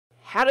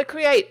how to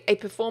create a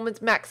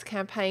Performance Max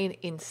campaign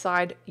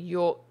inside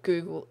your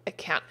Google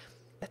account.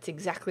 That's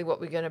exactly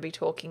what we're going to be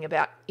talking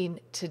about in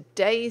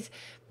today's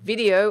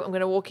video. I'm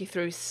going to walk you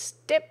through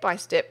step by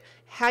step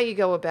how you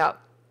go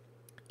about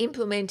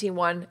implementing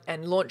one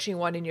and launching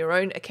one in your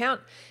own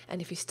account.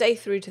 And if you stay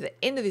through to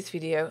the end of this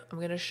video, I'm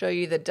going to show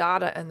you the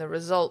data and the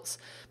results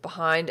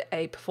behind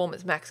a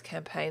Performance Max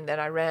campaign that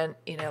I ran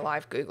in a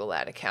live Google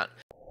ad account.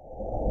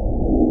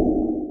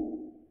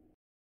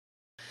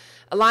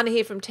 Alana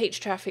here from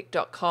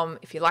teachtraffic.com.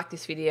 If you like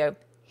this video,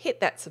 hit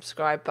that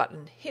subscribe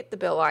button, hit the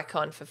bell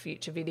icon for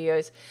future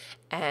videos,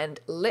 and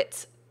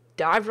let's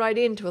dive right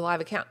into a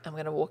live account. I'm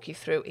going to walk you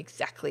through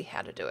exactly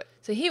how to do it.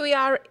 So here we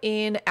are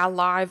in our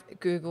live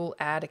Google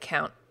ad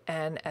account.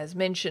 And as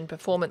mentioned,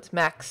 Performance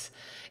Max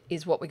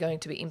is what we're going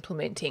to be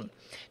implementing.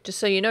 Just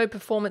so you know,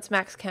 Performance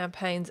Max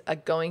campaigns are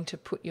going to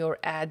put your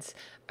ads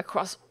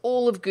across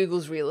all of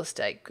Google's real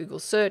estate. Google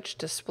Search,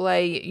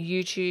 Display,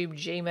 YouTube,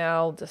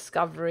 Gmail,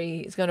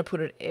 Discovery. It's going to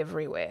put it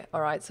everywhere.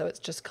 All right, so it's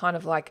just kind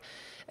of like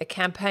a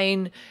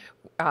campaign.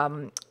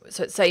 So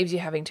it saves you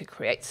having to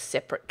create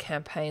separate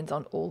campaigns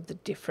on all the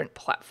different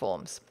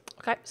platforms.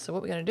 Okay, so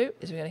what we're going to do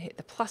is we're going to hit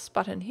the plus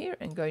button here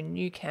and go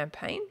New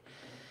Campaign.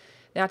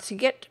 Now, to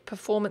get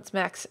Performance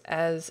Max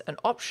as an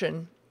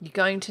option, you're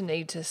going to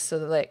need to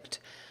select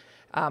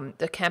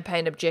the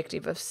campaign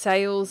objective of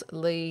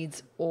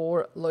leads,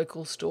 or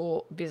local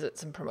store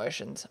visits and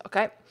promotions.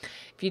 Okay,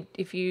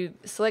 if you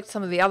select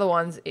some of the other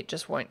ones, it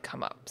just won't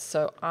come up.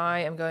 So I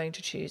am going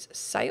to choose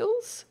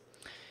sales,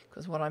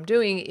 because what I'm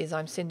doing is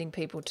I'm sending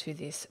people to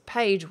this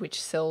page which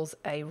sells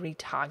a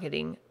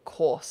retargeting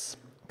course.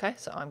 Okay,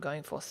 so I'm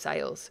going for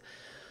sales.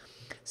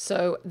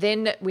 So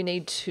then we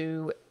need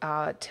to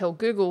tell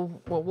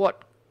Google, well,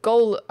 what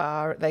goal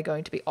are they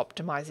going to be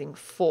optimizing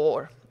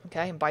for?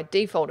 Okay, and by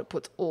default, it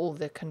puts all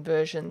the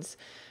conversions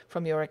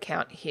from your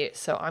account here.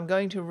 So I'm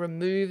going to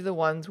remove the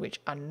ones which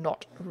are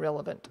not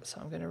relevant. So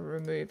I'm going to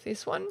remove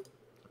this one.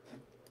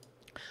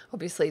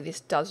 Obviously, this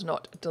does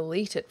not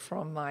delete it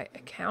from my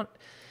account.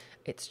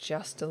 It's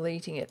just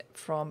deleting it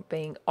from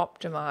being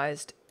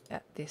optimized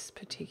at this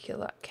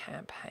particular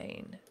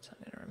campaign. So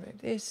I'm going to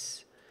remove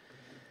this.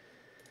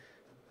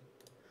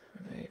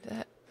 Remove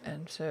that,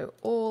 and so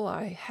all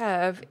I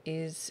have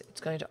is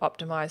it's going to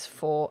optimize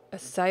for a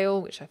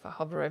sale, which if I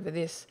hover over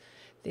this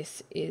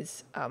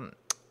is for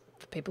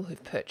people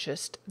who've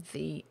purchased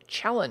the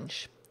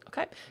challenge.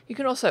 Okay, you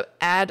can also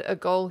add a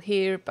goal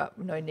here, but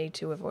no need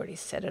to, we've already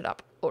set it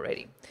up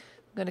already.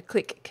 I'm going to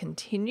click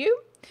continue,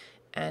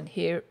 and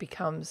here it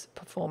becomes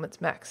Performance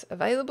Max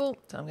available,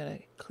 so I'm going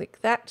to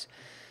click that.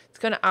 It's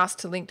going to ask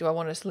to link, do I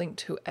want to link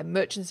to a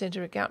Merchant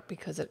Center account,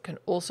 because it can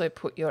also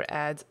put your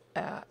ads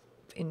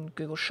in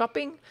Google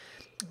Shopping.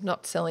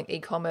 Not selling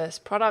e-commerce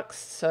products,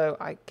 so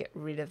I get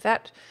rid of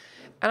that.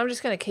 And I'm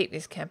just going to keep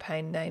this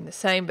campaign name the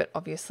same, but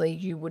obviously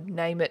you would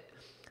name it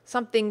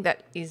something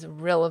that is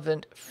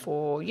relevant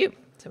for you.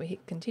 So we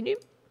hit continue.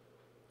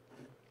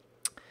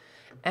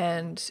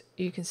 And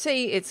you can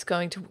see it's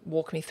going to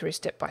walk me through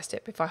step by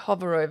step. If I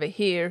hover over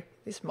here,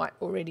 this might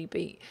already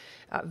be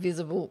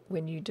visible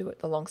when you do it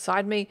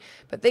alongside me,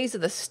 but these are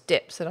the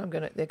steps that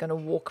they're going to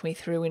walk me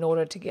through in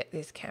order to get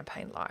this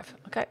campaign live.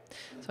 Okay,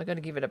 so I'm going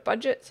to give it a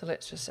budget. So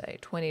let's just say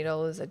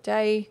 $20 a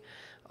day.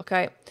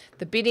 Okay,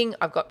 the bidding,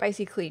 I've got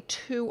basically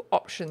two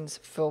options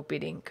for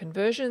bidding: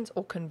 conversions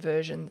or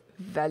conversion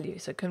value.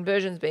 So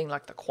conversions being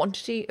like the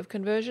quantity of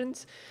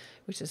conversions,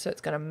 which is, so it's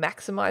going to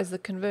maximize the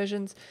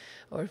conversions.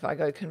 Or if I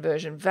go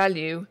conversion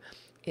value,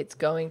 it's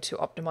going to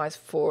optimize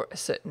for a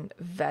certain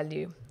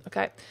value.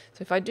 Okay,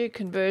 so if I do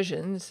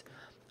conversions,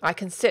 I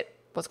can set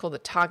what's called the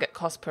target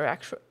cost per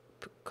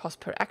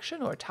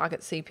action, or a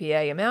target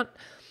CPA amount,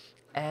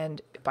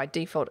 and by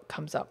default it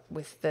comes up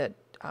with the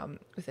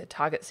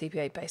target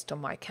CPA based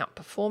on my account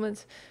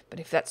performance. But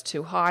if that's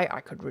too high,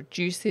 I could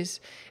reduce this.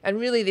 And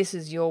really, this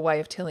is your way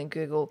of telling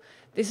Google,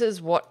 this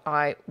is what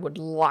I would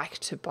like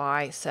to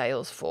buy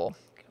sales for,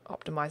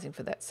 optimizing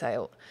for that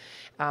sale.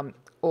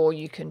 Or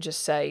you can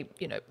just say,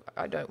 you know,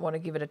 I don't want to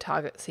give it a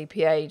target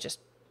CPA,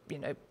 just, you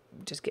know,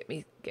 just get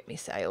me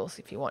sales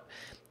if you want.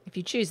 If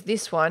you choose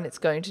this one, it's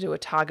going to do a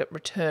target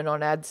return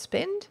on ad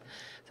spend.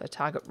 So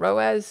target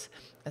ROAS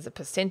as a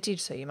percentage.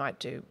 So you might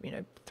do, you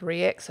know,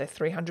 3x, so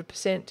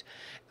 300%.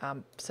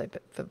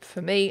 But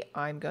for me,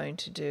 I'm going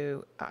to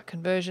do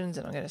conversions,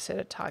 and I'm going to set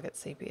a target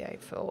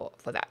CPA for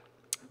that.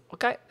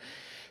 Okay,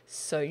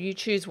 so you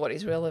choose what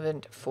is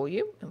relevant for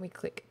you, and we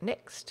click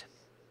next.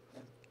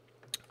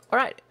 All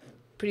right,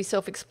 pretty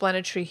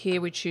self-explanatory here.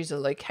 We choose a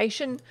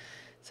location.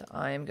 So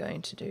I am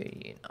going to do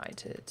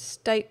United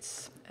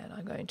States, and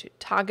I'm going to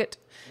target.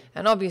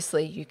 And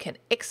obviously you can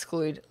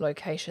exclude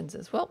locations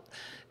as well.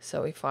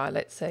 So if I,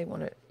 let's say,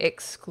 want to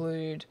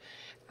exclude,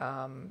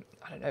 I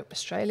don't know,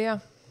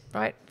 Australia,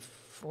 right?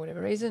 For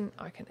whatever reason,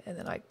 I can, and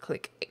then I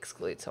click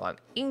exclude. So I'm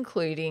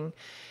including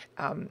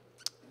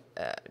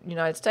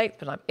United States,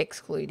 but I'm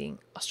excluding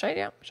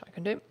Australia, which I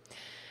can do.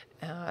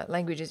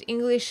 Language is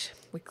English.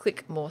 We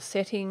click more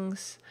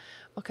settings.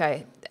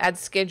 Okay, ad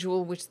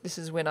schedule, which this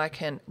is when I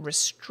can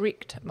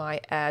restrict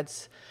my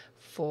ads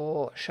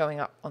for showing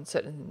up on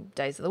certain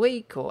days of the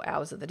week or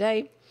hours of the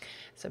day.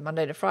 So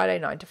Monday to Friday,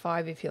 9 to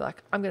 5, if you're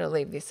like, I'm going to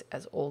leave this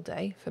as all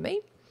day for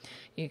me.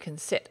 You can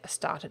set a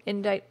start and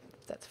end date.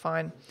 That's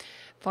fine.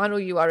 Final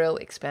URL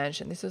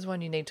expansion. This is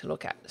one you need to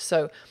look at.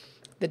 So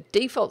the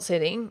default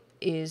setting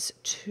is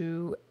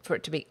for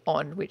it to be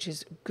on, which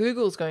is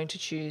Google's going to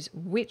choose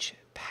which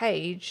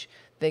page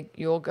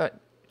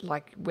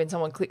like when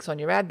someone clicks on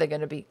your ad, they're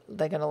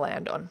going to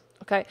land on.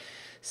 Okay,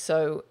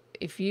 so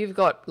if you've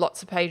got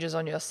lots of pages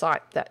on your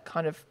site that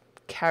kind of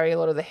carry a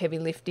lot of the heavy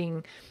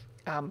lifting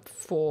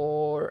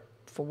for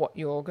what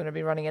you're going to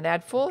be running an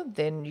ad for,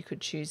 then you could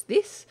choose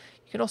this.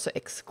 You can also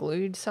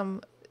exclude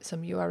some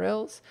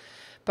URLs.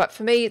 But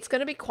for me, it's going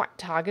to be quite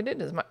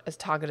targeted, as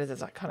targeted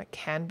as I kind of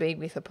can be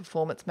with a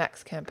Performance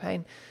Max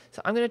campaign.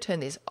 So I'm going to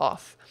turn this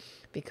off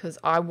because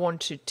I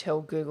want to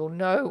tell Google,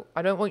 no,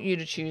 I don't want you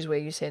to choose where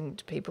you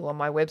send people on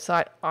my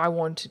website. I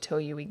want to tell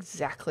you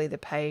exactly the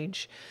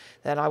page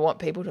that I want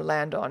people to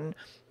land on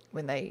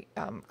when they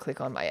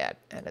click on my ad.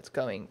 And it's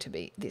going to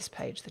be this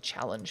page, the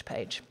challenge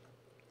page.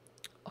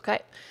 Okay,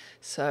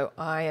 so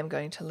I am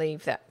going to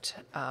leave that,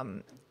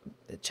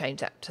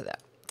 change that to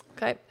that.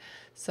 Okay,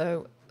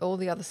 so all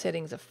the other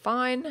settings are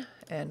fine,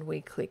 and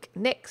we click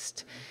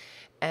next.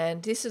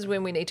 And this is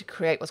when we need to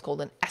create what's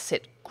called an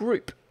asset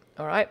group.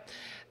 All right,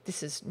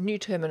 this is new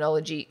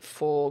terminology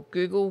for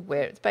Google,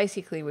 where it's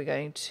basically we're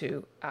going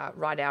to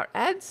write our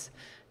ads,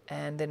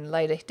 and then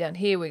later down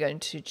here we're going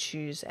to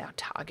choose our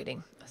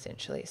targeting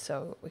essentially.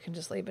 So we can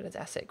just leave it as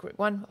asset group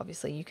 1.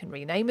 Obviously you can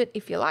rename it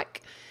if you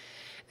like.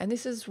 And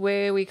this is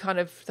where we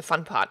the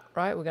fun part,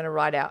 right? We're going to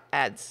write our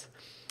ads.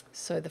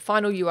 So the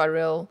final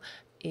URL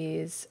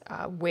is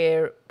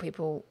where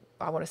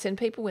I want to send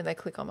people when they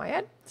click on my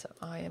ad. So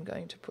I am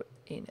going to put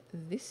in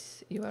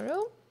this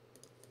URL.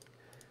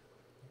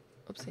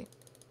 Oopsie.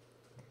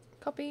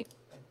 Copy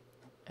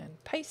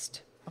and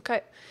paste.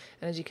 Okay.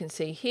 And as you can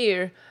see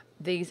here,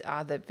 these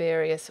are the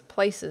various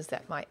places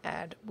that my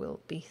ad will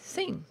be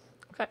seen.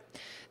 Okay.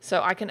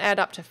 So I can add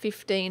up to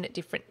 15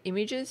 different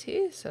images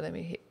here. So let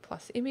me hit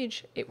plus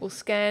image. It will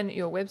scan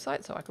your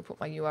website. So I can put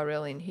my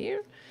URL in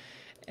here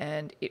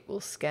and it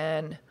will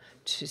scan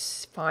to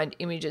find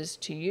images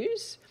to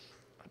use.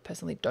 I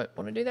personally don't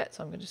want to do that,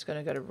 so I'm just going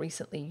to go to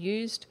recently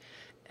used,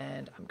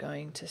 and I'm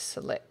going to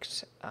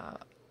select a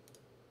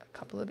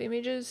couple of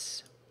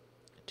images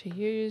to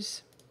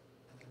use,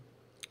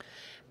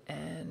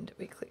 and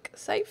we click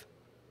save.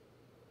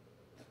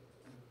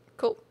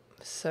 Cool,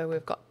 so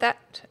we've got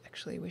that.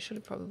 Actually, we should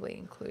have probably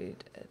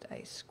included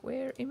a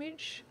square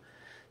image,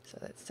 so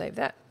let's save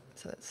that.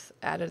 So let's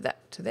added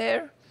that to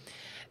there.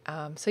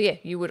 So yeah,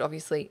 you would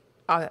obviously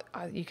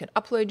you can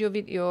upload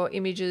your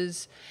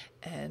images,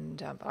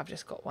 and I've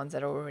just got ones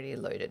that are already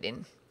loaded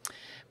in.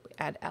 We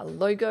add our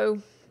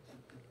logo.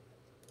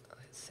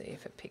 Let's see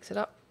if it picks it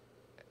up.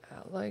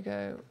 Our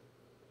logo.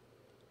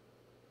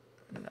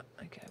 No,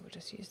 okay, we'll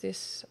just use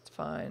this. That's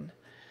fine.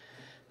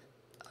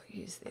 I'll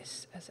use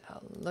this as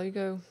our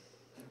logo.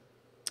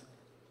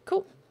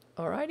 Cool.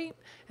 Alrighty.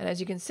 And as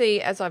you can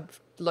see, as I've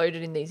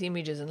loaded in these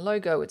images and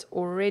logo, it's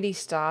already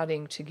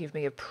starting to give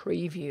me a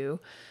preview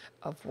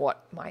of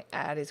what my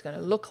ad is going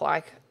to look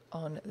like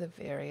on the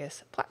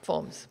various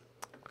platforms.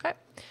 Okay,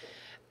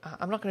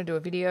 I'm not going to do a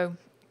video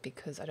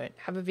because I don't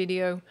have a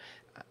video.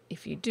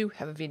 If you do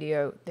have a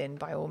video, then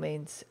by all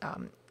means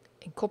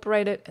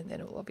incorporate it, and then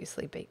it will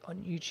obviously be on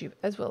YouTube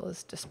as well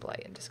as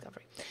display and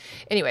discovery.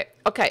 Anyway,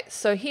 okay,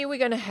 so here we're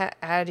going to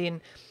add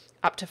in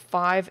up to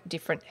 5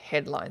 different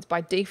headlines.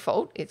 By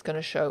default, it's going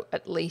to show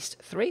at least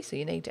 3, so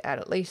you need to add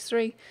at least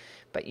 3,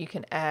 but you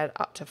can add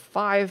up to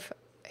 5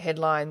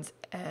 headlines,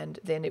 and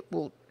then it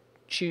will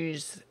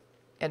choose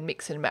and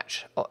mix and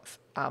match of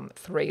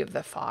 3 of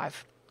the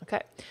 5.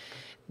 Okay,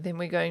 then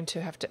we're going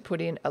to have to put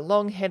in a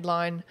long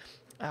headline,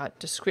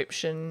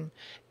 description,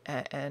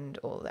 and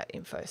all that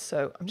info.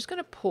 So I'm just going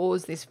to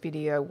pause this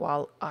video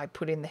while I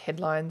put in the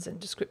headlines and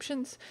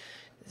descriptions.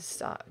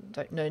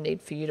 No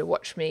need for you to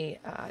watch me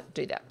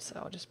do that,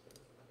 so I'll just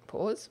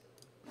pause.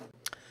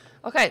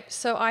 Okay,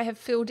 so I have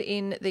filled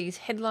in these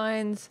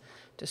headlines,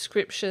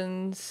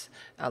 descriptions,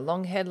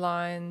 long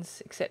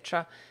headlines,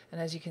 etc.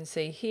 And as you can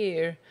see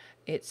here,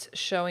 it's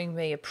showing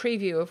me a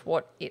preview of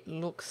what it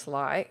looks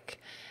like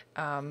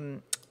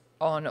on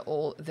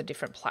all the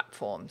different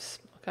platforms.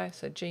 Okay,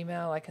 so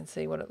Gmail, I can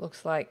see what it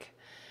looks like.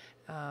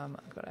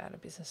 I've got to add a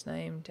business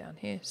name down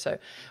here. So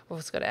we've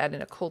also got to add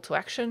in a call to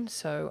action.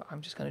 So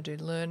I'm just going to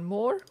do learn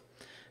more.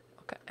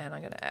 Okay, and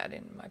I'm going to add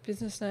in my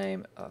business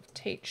name of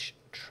Teach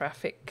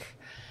Traffic.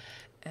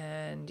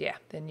 And yeah,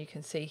 then you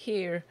can see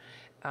here,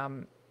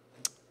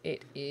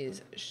 it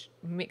is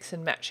mix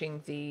and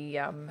matching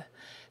the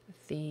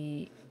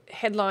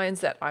headlines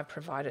that I've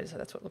provided. So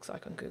that's what it looks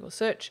like on Google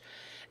search.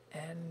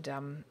 And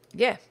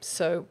yeah,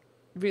 so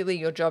really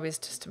your job is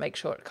just to make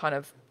sure it kind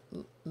of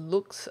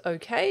looks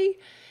okay.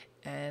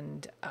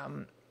 And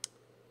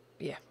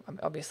yeah,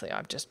 obviously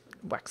I've just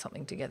whacked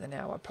something together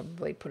now. I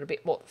probably put a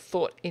bit more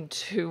thought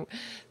into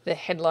the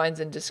headlines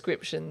and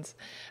descriptions.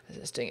 I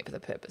was just doing it for the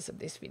purpose of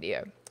this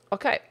video.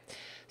 Okay,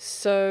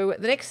 so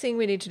the next thing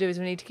we need to do is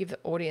we need to give the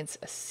audience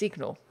a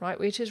signal, right?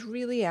 Which is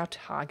really our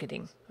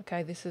targeting.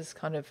 Okay, this is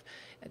kind of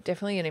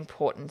definitely an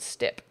important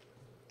step.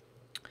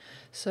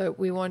 So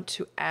we want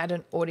to add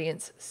an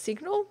audience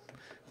signal.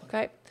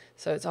 Okay,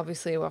 so it's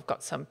obviously I've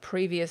got some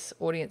previous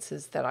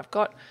audiences that I've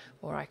got,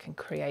 or I can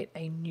create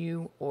a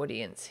new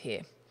audience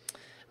here.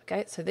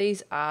 Okay, so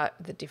these are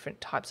the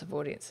different types of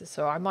audiences.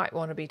 So I might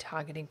want to be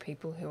targeting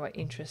people who are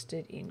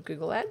interested in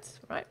Google Ads,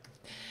 right?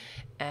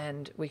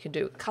 And we can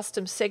do a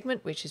custom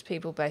segment, which is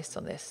people based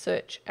on their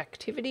search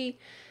activity,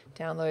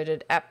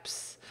 downloaded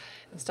apps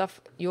and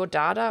stuff. Your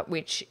data,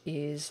 which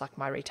is like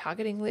my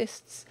retargeting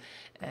lists,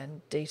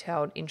 and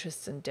detailed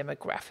interests and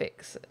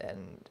demographics,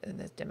 and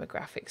there's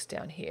demographics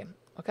down here.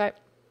 Okay.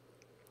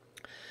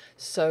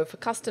 So for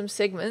custom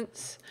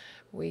segments,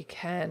 we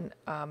can,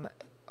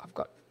 I've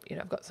got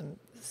some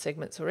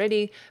segments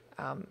already,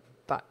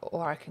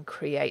 or I can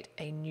create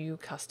a new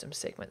custom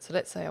segment. So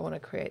let's say I want to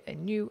create a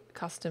new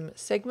custom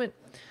segment.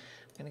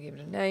 I'm going to give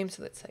it a name.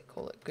 So let's say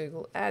call it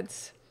Google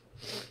Ads,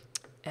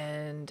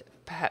 and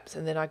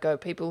then I go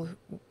people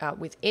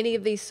with any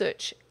of these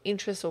search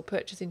interests or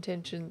purchase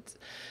intentions,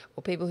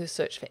 or people who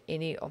search for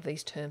any of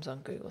these terms on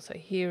Google. So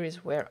here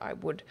is where I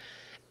would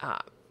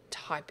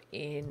type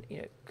in,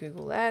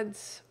 Google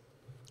Ads.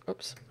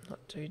 Oops,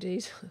 not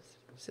 2Ds,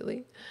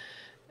 silly.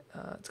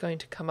 It's going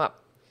to come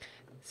up.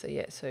 So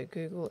yeah, so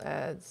Google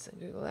Ads and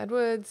Google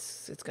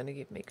AdWords, it's going to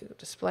give me Google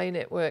Display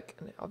Network,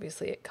 and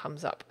obviously it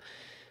comes up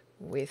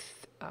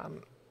with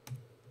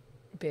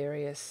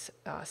various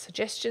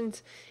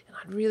suggestions, and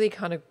I'd really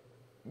kind of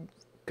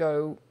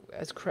go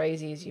as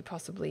crazy as you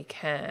possibly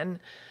can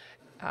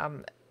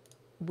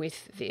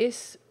with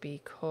this,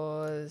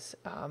 because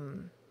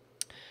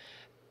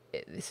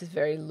this is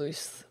very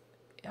loose.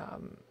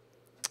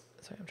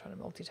 Sorry, I'm trying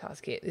to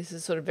multitask here. This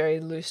is sort of very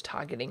loose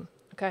targeting.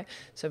 Okay,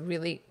 so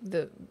really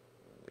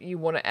you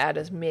want to add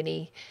as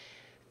many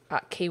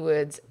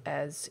keywords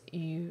as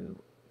you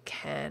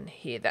can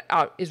here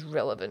that is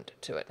relevant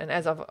to it. And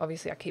as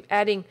obviously I keep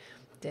adding,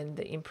 then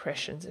the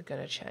impressions are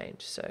going to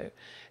change. So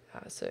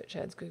search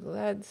ads, Google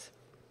Ads.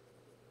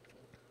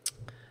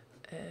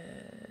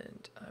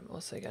 And I'm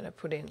also going to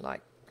put in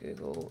like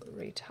Google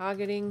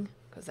retargeting,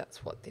 because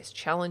that's what this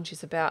challenge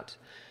is about.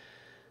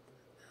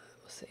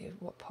 We'll see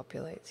what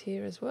populates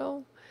here as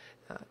well.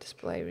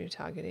 Display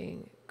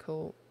retargeting,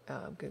 cool.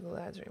 Google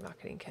Ads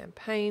remarketing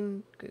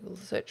campaign, Google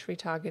search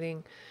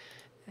retargeting,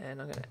 and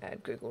I'm going to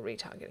add Google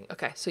retargeting.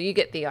 Okay, so you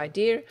get the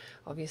idea.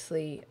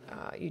 Obviously,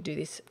 you do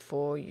this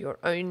for your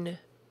own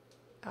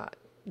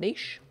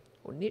niche,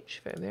 or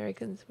niche for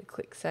Americans. We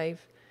click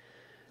save.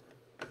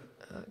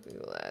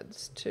 Google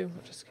Ads 2.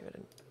 I'll just give it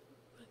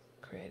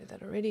I created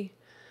that already.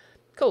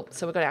 Cool.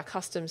 So we've got our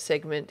custom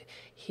segment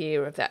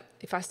here of that.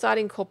 If I start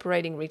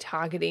incorporating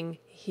retargeting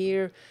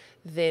here,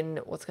 then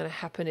what's going to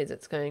happen is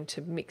it's going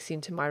to mix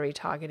into my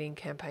retargeting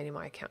campaign in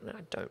my account, and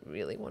I don't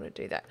really want to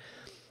do that.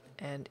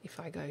 And if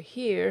I go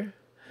here,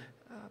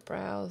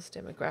 browse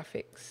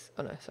demographics,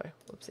 oh no, sorry,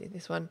 whoopsie,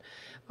 this one,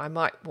 I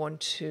might want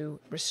to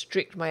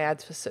restrict my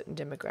ads for certain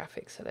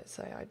demographics. So let's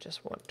say I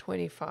just want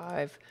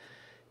 25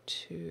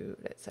 to,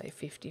 let's say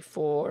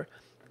 54,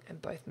 and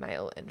both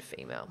male and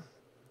female.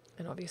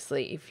 And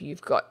obviously, if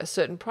you've got a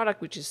certain product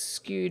which is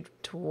skewed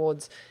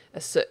towards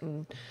a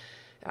certain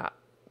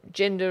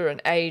gender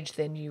and age,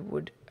 then you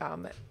would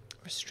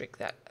restrict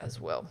that as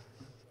well.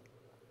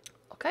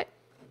 Okay,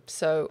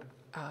 so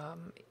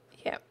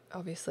yeah,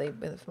 obviously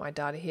with my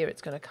data here,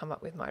 it's going to come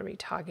up with my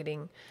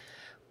retargeting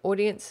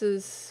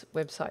audiences,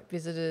 website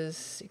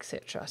visitors,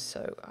 etc.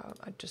 So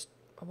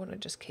I want to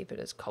just keep it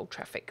as cold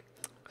traffic.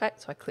 Okay,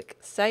 so I click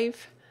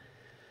save,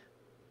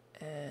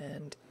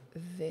 and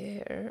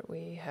there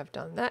we have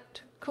done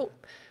that. Cool.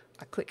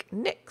 I click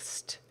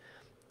next,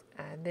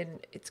 and then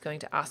it's going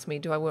to ask me,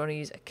 do I want to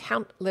use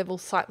account level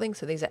site links?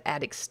 So these are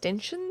ad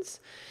extensions,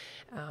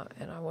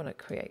 and I want to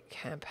create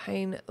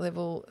campaign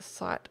level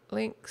site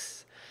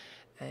links.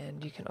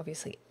 And you can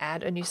obviously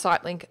add a new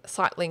site link.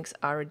 Site links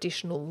are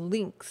additional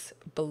links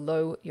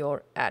below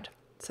your ad.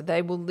 So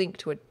they will link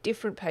to a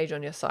different page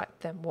on your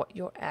site than what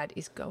your ad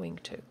is going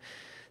to.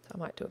 So I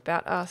might do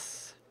about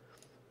us.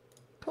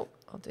 Cool,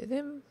 I'll do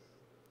them.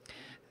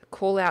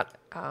 Call out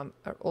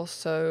are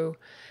also,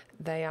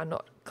 they are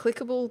not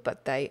clickable,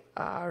 but they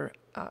are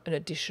an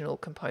additional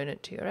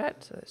component to your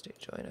ad. So let's do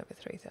join over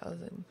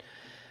 3,000,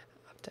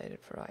 updated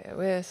for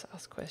iOS,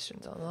 ask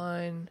questions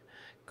online.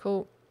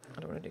 Cool. I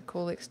don't want to do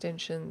call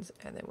extensions,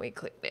 and then we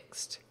click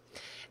next.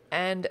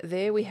 And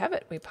there we have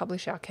it. We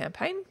publish our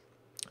campaign.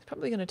 It's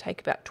probably going to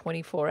take about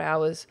 24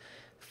 hours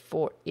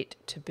for it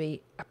to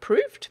be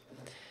approved.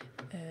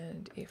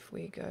 And if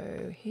we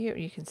go here,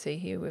 you can see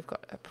here we've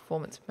got a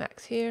Performance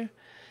Max here,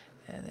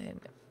 and then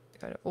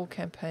go to all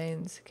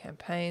campaigns,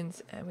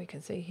 and we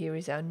can see here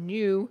is our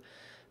new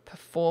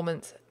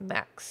Performance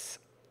Max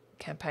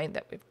campaign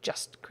that we've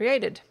just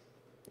created.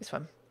 This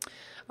one.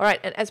 All right,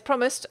 and as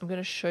promised, I'm going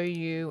to show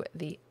you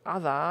the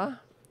other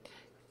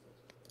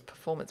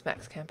Performance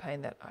Max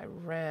campaign that I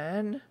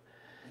ran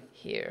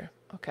here.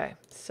 Okay,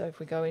 so if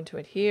we go into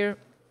it here,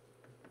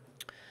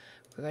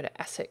 we go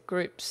to asset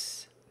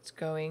groups, it's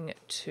going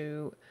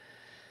to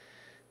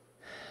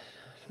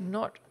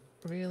not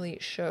really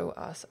show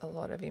us a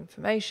lot of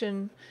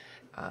information.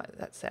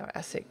 That's our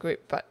asset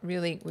group, but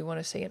really we want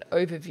to see an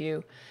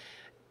overview,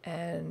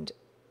 and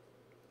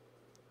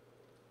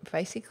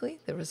basically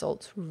the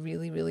results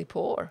really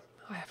poor,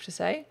 I have to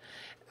say.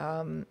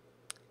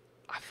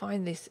 I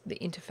find the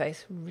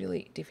interface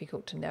really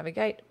difficult to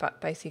navigate, but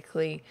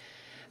basically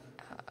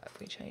if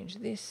we change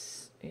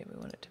this, yeah, we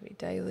want it to be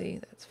daily,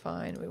 that's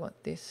fine. We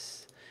want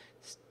this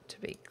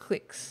to be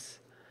clicks.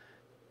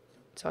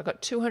 So I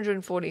got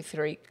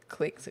 243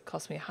 clicks. It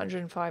cost me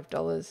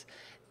 $105,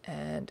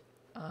 and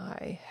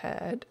I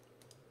had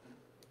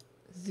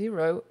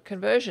 0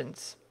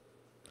 conversions.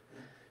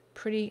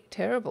 Pretty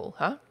terrible,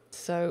 huh?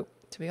 So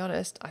to be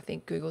honest, I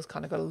think Google's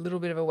kind of got a little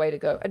bit of a way to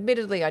go.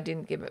 Admittedly, I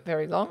didn't give it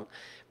very long.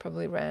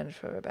 Probably ran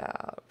for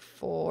about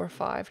 4 or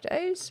 5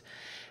 days,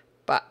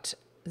 but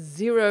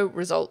 0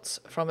 results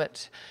from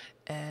it.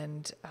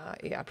 And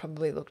yeah, I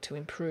probably look to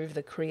improve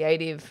the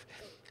creative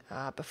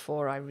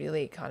before I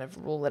really kind of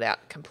rule it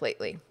out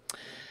completely.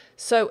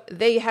 So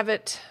there you have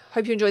it.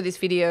 Hope you enjoyed this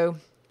video.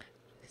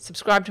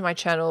 Subscribe to my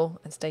channel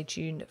and stay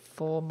tuned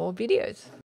for more videos.